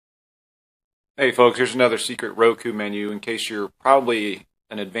Hey folks, here's another secret Roku menu. In case you're probably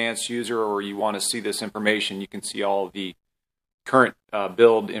an advanced user or you want to see this information, you can see all of the current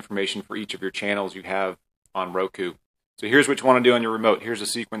build information for each of your channels you have on Roku. So here's what you want to do on your remote. Here's a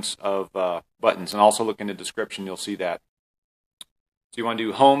sequence of buttons, and also look in the description, you'll see that. So you want to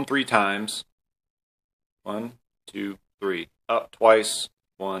do home 3 times. 1, 2, 3. Up twice.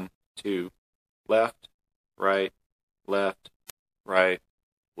 1, 2. Left, right, left, right,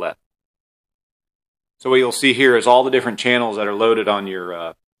 left. So what you'll see here is all the different channels that are loaded on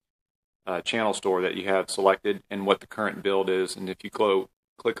your channel store that you have selected and what the current build is. And if you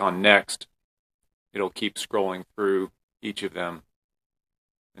click on next, it'll keep scrolling through each of them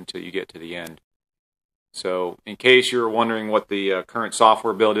until you get to the end. So in case you're wondering what the current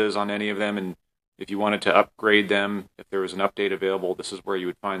software build is on any of them, and if you wanted to upgrade them, if there was an update available, this is where you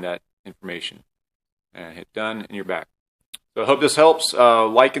would find that information. And hit done and you're back. So I hope this helps.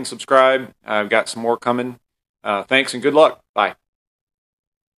 Like and subscribe. I've got some more coming. Thanks and good luck. Bye.